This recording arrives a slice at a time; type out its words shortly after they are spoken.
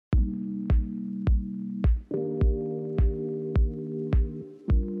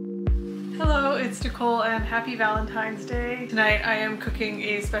it's Nicole and happy Valentine's Day. Tonight I am cooking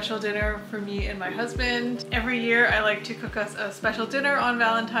a special dinner for me and my husband. Every year I like to cook us a special dinner on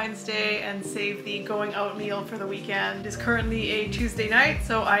Valentine's Day and save the going out meal for the weekend. It is currently a Tuesday night,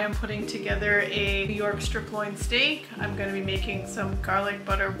 so I am putting together a New York strip loin steak. I'm going to be making some garlic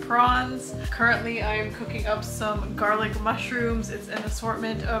butter prawns. Currently I am cooking up some garlic mushrooms. It's an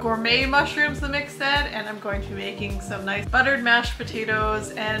assortment of gourmet mushrooms, the mix said, and I'm going to be making some nice buttered mashed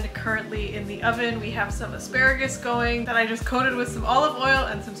potatoes. And currently in the oven we have some asparagus going that I just coated with some olive oil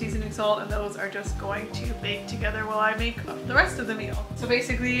and some seasoning salt, and those are just going to bake together while I make the rest of the meal. So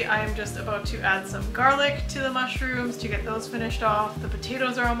basically I am just about to add some garlic to the mushrooms to get those finished off. The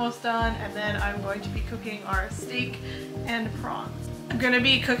potatoes are almost done, and then I'm going to be cooking our steak and prawns. I'm going to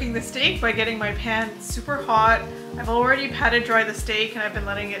be cooking the steak by getting my pan super hot. I've already patted dry the steak and I've been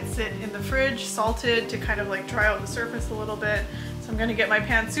letting it sit in the fridge, salted, to kind of like dry out the surface a little bit. So I'm going to get my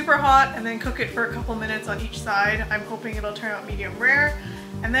pan super hot and then cook it for a couple minutes on each side. I'm hoping it'll turn out medium rare.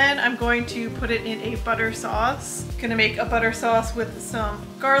 And then I'm going to put it in a butter sauce. I'm gonna make a butter sauce with some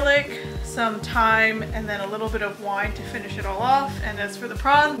garlic, some thyme, and then a little bit of wine to finish it all off. And as for the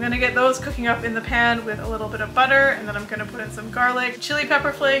prawns, I'm gonna get those cooking up in the pan with a little bit of butter, and then I'm gonna put in some garlic, chili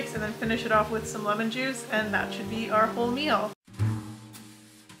pepper flakes, and then finish it off with some lemon juice, and that should be our whole meal.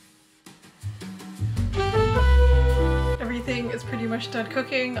 Everything is pretty much done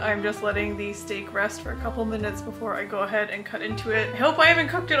cooking. I'm just letting the steak rest for a couple minutes before I go ahead and cut into it. I hope I haven't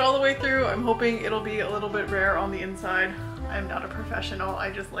cooked it all the way through. I'm hoping it'll be a little bit rare on the inside. I'm not a professional. I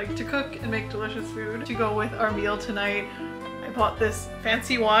just like to cook and make delicious food. To go with our meal tonight, I bought this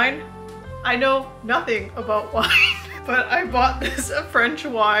fancy wine. I know nothing about wine, but I bought this French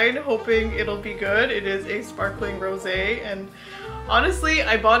wine hoping it'll be good. It is a sparkling rosé, and honestly,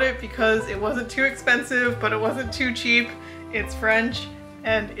 I bought it because it wasn't too expensive, but it wasn't too cheap. It's French,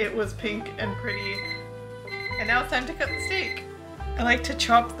 and it was pink and pretty. And now it's time to cut the steak. I like to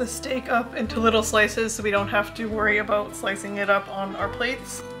chop the steak up into little slices so we don't have to worry about slicing it up on our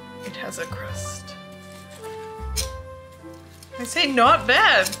plates. It has a crust. I say not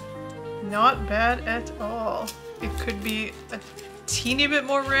bad. Not bad at all. It could be a teeny bit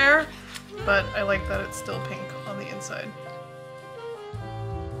more rare, but I like that it's still pink on the inside.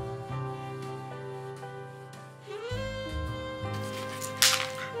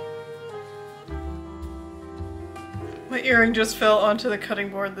 My earring just fell onto the cutting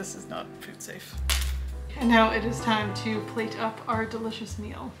board. This is not food safe. And now it is time to plate up our delicious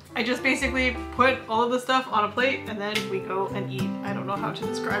meal. I just basically put all of the stuff on a plate and then we go and eat. I don't know how to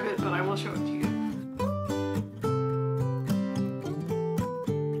describe it, but I will show it to you.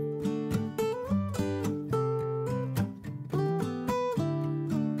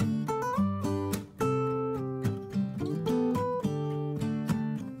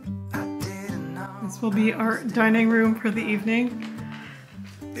 This will be our dining room for the evening.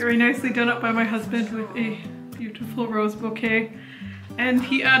 Very nicely done up by my husband with a beautiful rose bouquet. And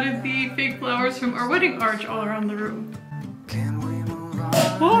he added the fake flowers from our wedding arch all around the room.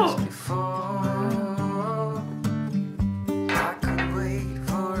 Whoa!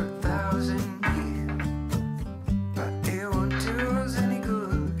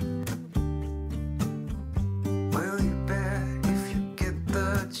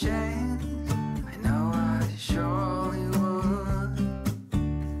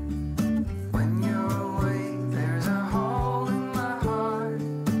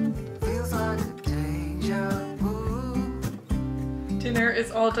 Dinner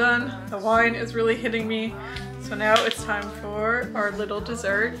is all done. The wine is really hitting me. So now it's time for our little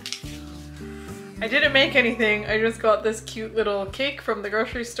dessert. I didn't make anything. I just got this cute little cake from the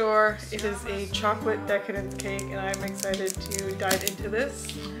grocery store. It is a chocolate decadence cake and I'm excited to dive into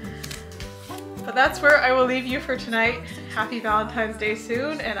this. But that's where I will leave you for tonight. Happy Valentine's Day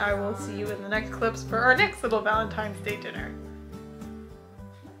soon, and I will see you in the next clips for our next little Valentine's Day dinner.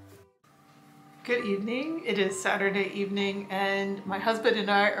 Good evening. It is Saturday evening and my husband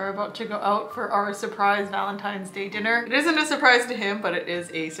and I are about to go out for our surprise Valentine's Day dinner. It isn't a surprise to him, but it is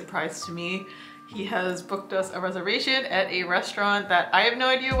a surprise to me. He has booked us a reservation at a restaurant that I have no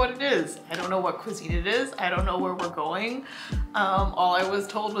idea what it is. I don't know what cuisine it is. I don't know where we're going. All I was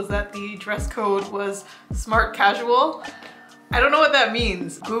told was that the dress code was smart casual. I don't know what that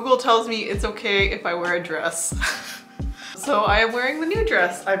means. Google tells me it's okay if I wear a dress. So I am wearing the new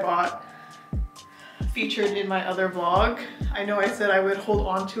dress I bought, featured in my other vlog. I know I said I would hold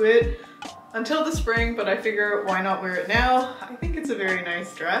on to it until the spring, but I figure why not wear it now? I think it's a very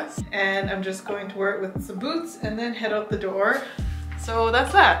nice dress, and I'm just going to wear it with some boots and then head out the door. So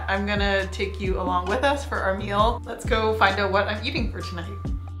that's that. I'm gonna take you along with us for our meal. Let's go find out what I'm eating for tonight.